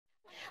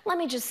Let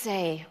me just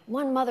say,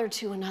 one mother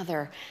to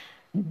another,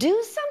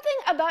 do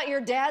something about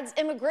your dad's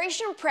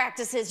immigration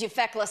practices, you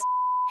feckless.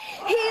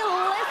 He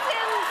listens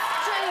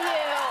to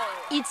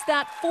you. It's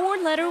that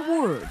four-letter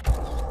word,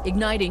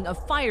 igniting a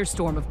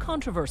firestorm of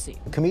controversy.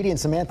 Comedian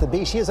Samantha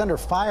Bee, she is under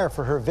fire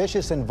for her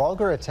vicious and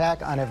vulgar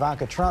attack on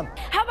Ivanka Trump.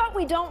 How about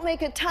we don't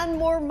make a ton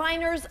more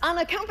minors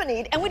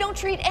unaccompanied and we don't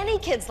treat any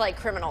kids like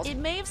criminals? It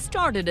may have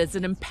started as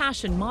an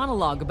impassioned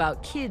monologue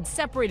about kids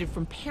separated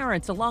from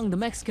parents along the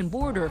Mexican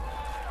border.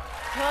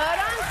 Put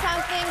on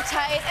something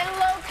tight and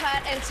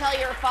low-cut and tell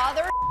your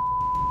father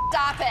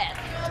stop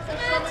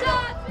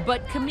it.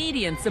 But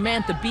comedian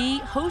Samantha Bee,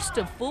 host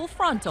of Full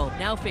Frontal,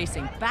 now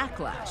facing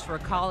backlash for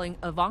calling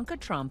Ivanka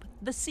Trump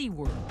the C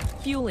word,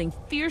 fueling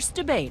fierce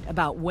debate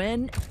about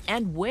when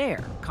and where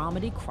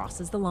comedy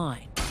crosses the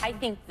line. I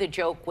think the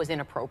joke was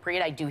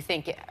inappropriate. I didn't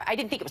think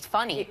it was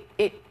funny.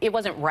 It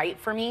wasn't right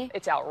for me.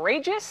 It's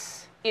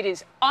outrageous. It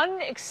is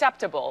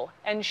unacceptable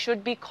and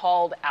should be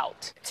called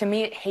out. To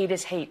me, hate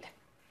is hate,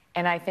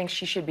 and I think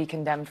she should be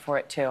condemned for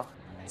it too.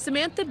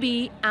 Samantha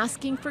Bee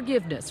asking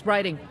forgiveness,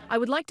 writing, "I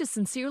would like to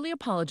sincerely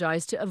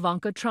apologize to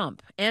Ivanka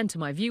Trump and to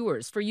my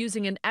viewers for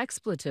using an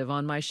expletive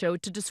on my show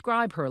to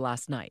describe her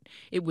last night.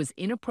 It was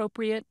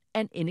inappropriate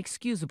and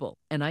inexcusable,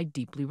 and I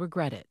deeply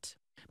regret it."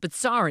 But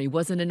sorry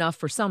wasn't enough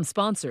for some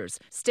sponsors.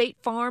 State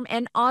Farm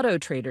and Auto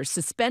Traders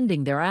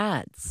suspending their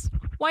ads.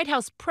 White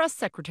House Press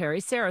Secretary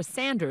Sarah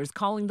Sanders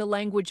calling the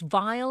language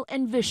vile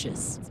and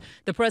vicious.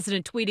 The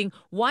president tweeting,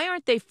 "Why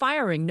aren't they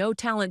firing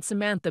no-talent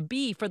Samantha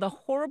Bee for the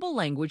horrible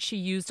language she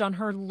used on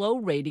her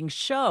low-rating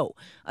show?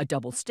 A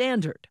double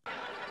standard."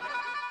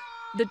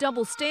 The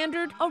double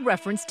standard, a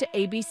reference to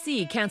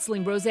ABC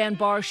canceling Roseanne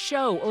Barr's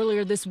show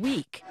earlier this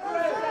week,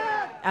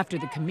 after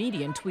the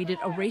comedian tweeted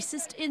a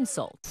racist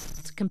insult,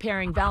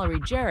 comparing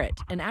Valerie Jarrett,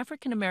 an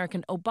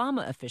African-American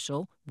Obama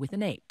official, with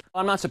an ape.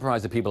 I'm not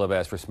surprised that people have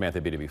asked for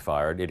Samantha Bee to be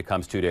fired. It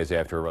comes 2 days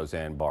after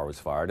Roseanne Barr was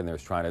fired, and they're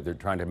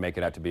trying to make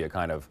it out to be a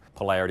kind of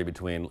polarity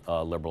between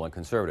liberal and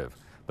conservative.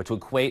 But to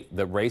equate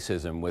the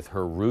racism with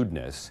her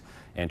rudeness,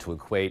 and to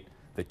equate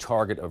the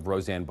target of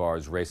Roseanne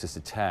Barr's racist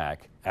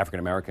attack, African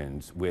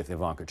Americans, with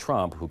Ivanka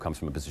Trump, who comes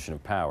from a position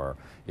of power,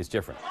 is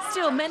different.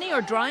 Still, many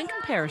are drawing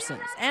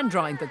comparisons and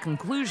drawing the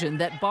conclusion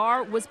that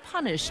Barr was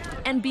punished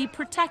and Bee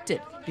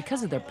protected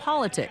because of their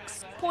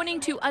politics, pointing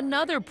to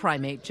another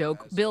primate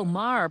joke Bill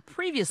Maher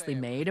previously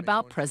made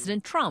about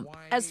President Trump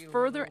as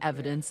further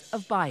evidence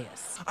of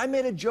bias. I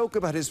made a joke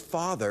about his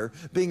father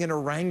being an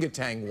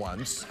orangutan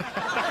once,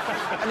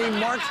 and he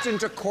marched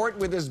into court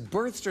with his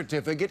birth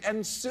certificate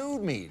and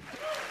sued me.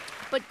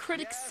 But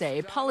critics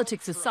say,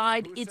 politics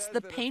aside, it's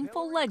the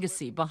painful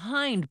legacy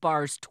behind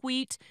Barr's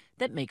tweet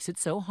that makes it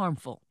so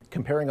harmful.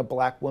 Comparing a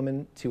black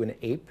woman to an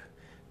ape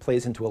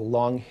plays into a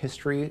long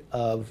history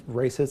of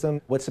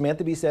racism. What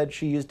Samantha Bee said,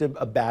 she used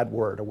a bad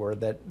word, a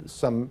word that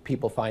some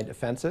people find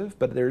offensive,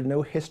 but there's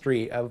no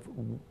history of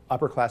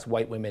upper-class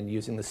white women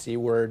using the C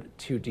word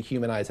to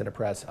dehumanize and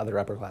oppress other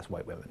upper-class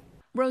white women.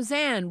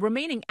 Roseanne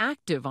remaining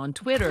active on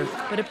Twitter,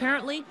 but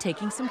apparently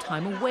taking some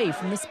time away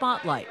from the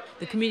spotlight.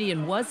 The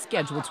comedian was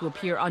scheduled to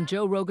appear on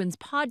Joe Rogan's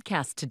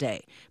podcast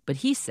today, but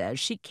he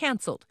says she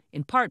canceled,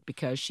 in part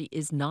because she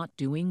is not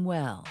doing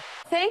well.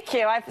 Thank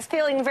you. I was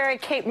feeling very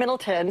Kate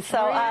Middleton,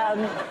 so...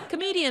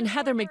 Comedian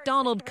Heather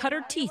McDonald cut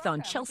her teeth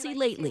on Chelsea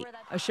Lately,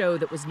 a show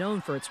that was known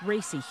for its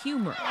racy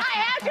humor. I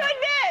have to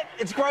admit!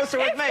 It's grosser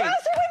with me. It's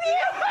grosser with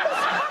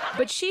you!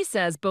 But she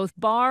says both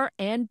Barr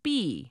and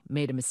Bee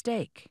made a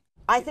mistake.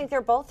 I think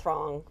they're both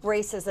wrong.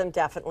 Racism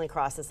definitely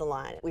crosses the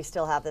line. We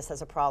still have this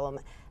as a problem,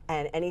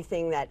 and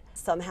anything that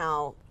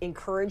somehow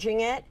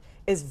encouraging it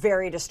is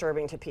very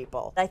disturbing to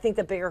people. I think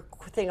the bigger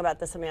thing about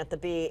the Samantha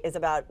Bee is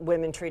about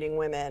women treating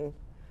women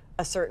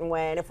a certain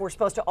way, and if we're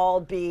supposed to all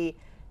be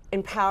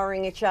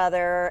empowering each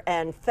other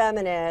and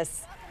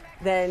feminists,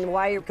 then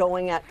why are you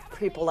going at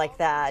people like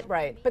that?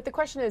 Right, but the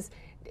question is,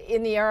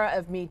 in the era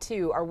of Me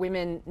Too, are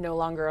women no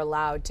longer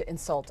allowed to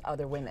insult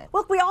other women?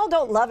 Look, we all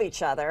don't love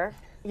each other.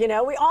 You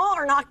know, we all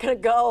are not going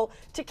to go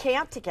to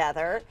camp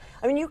together.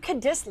 I mean, you can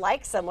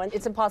dislike someone.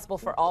 It's impossible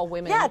for all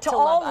women to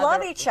all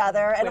love each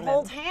other and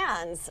hold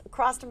hands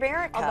across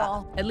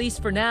America. At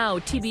least for now,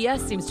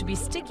 TBS seems to be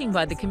sticking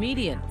by the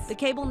comedian. The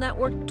cable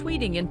network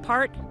tweeting in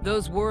part,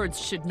 "Those words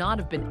should not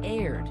have been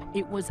aired.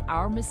 It was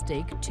our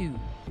mistake too."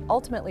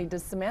 Ultimately,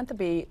 does Samantha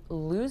Bee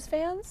lose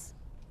fans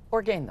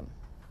or gain them?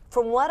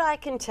 From what I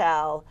can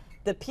tell,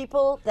 the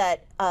people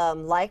that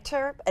liked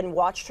her and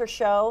watched her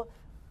show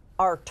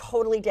are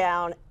totally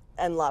down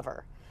and love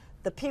her.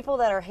 The people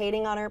that are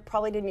hating on her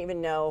probably didn't even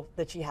know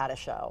that she had a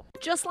show.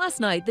 Just last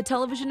night, the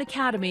Television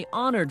Academy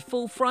honored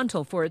Full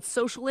Frontal for its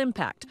social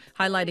impact,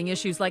 highlighting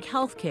issues like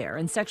healthcare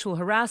and sexual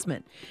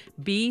harassment.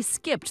 Bee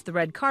skipped the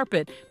red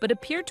carpet, but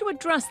appeared to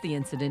address the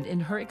incident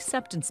in her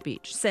acceptance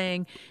speech,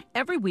 saying,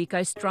 "Every week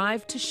I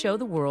strive to show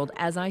the world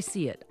as I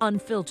see it,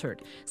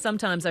 unfiltered.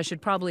 Sometimes I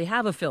should probably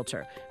have a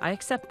filter. I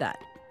accept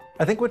that."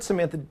 I think what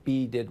Samantha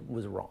Bee did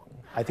was wrong.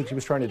 I think she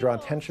was trying to draw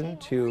attention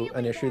to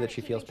an issue that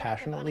she feels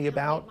passionately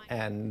about,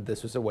 and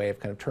this was a way of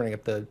kind of turning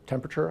up the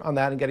temperature on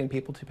that and getting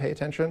people to pay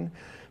attention,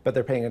 but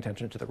they're paying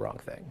attention to the wrong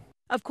thing.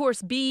 Of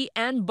course, Bee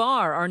and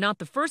Barr are not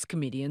the first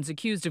comedians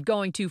accused of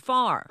going too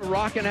far.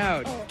 Rocking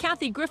out.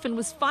 Kathy Griffin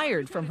was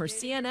fired from her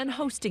CNN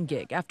hosting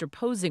gig after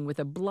posing with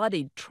a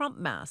bloodied Trump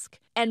mask.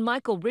 And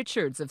Michael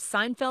Richards of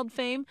Seinfeld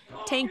fame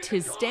tanked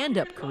his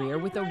stand-up career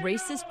with a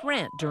racist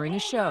rant during a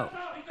show.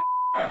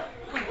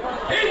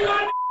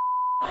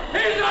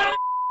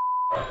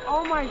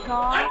 Oh my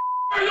God.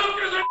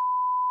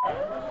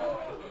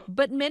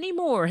 But many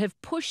more have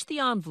pushed the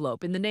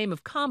envelope in the name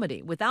of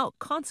comedy without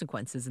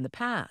consequences in the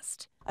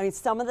past. I mean,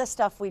 some of the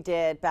stuff we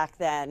did back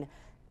then,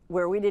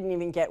 where we didn't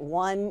even get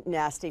one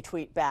nasty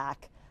tweet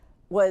back,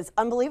 was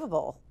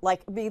unbelievable.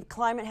 Like, the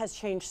climate has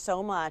changed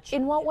so much.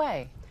 In what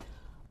way?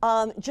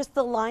 Just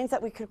the lines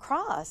that we could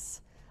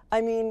cross. I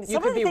mean, You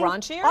could be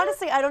raunchier?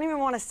 Honestly, I don't even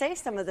want to say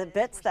some of the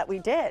bits that we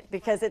did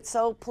because it's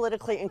so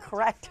politically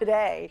incorrect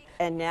today.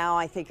 And now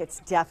I think it's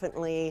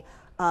definitely,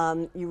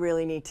 you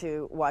really need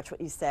to watch what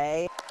you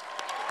say.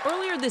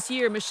 Earlier this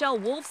year, Michelle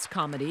Wolf's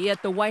comedy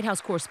at the White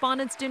House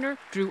Correspondents' Dinner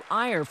drew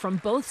ire from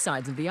both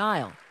sides of the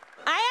aisle.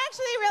 I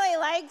actually really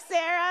like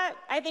Sarah.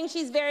 I think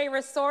she's very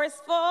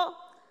resourceful.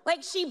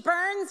 Like, she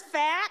burns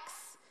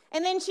facts,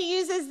 and then she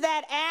uses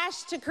that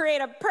ash to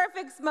create a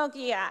perfect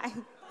smoky eye.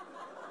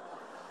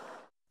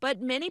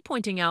 But many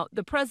pointing out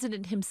the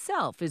president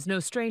himself is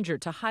no stranger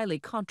to highly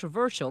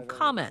controversial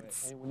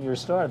comments. When you're a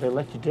star, they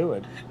let you do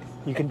it.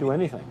 You can do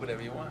anything.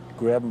 Whatever you want.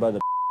 Grab them by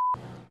the.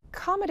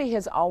 Comedy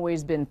has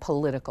always been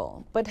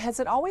political, but has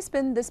it always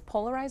been this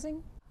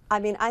polarizing? I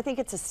mean, I think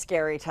it's a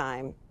scary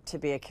time to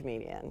be a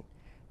comedian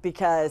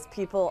because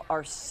people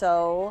are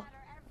so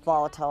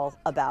volatile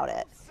about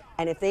it.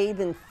 And if they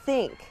even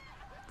think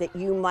that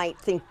you might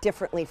think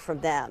differently from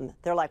them,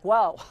 they're like,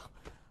 whoa,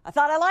 I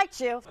thought I liked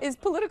you. Is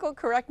political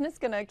correctness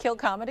going to kill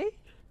comedy?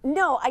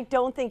 No, I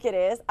don't think it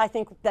is. I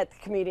think that the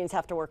comedians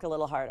have to work a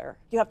little harder.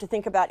 You have to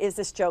think about, is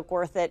this joke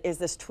worth it? Is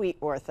this tweet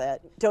worth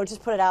it? Don't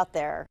just put it out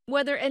there.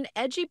 Whether an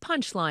edgy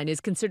punchline is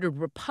considered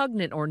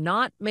repugnant or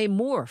not may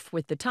morph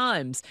with the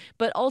times,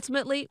 but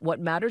ultimately what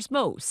matters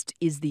most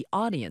is the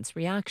audience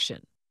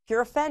reaction. If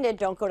you're offended,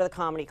 don't go to the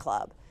comedy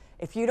club.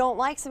 If you don't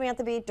like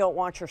Samantha Bee, don't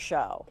watch her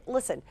show.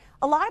 Listen,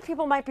 a lot of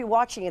people might be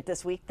watching it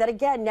this week that,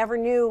 again, never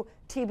knew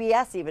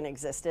TBS even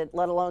existed,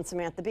 let alone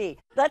Samantha Bee.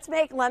 Let's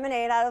make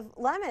lemonade out of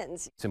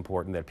lemons. It's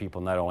important that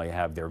people not only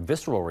have their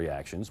visceral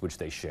reactions, which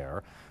they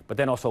share, but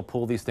then also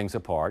pull these things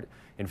apart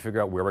and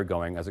figure out where we're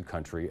going as a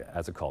country,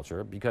 as a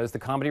culture, because the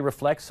comedy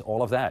reflects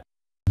all of that.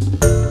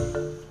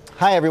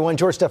 Hi, everyone.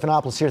 George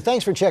Stephanopoulos here.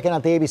 Thanks for checking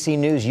out the ABC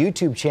News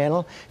YouTube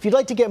channel. If you'd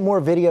like to get more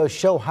videos,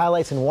 show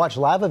highlights, and watch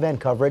live event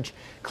coverage,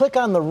 click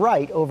on the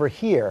right over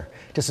here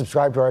to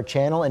subscribe to our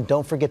channel. And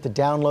don't forget to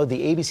download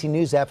the ABC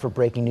News app for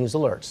breaking news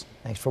alerts.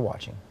 Thanks for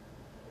watching.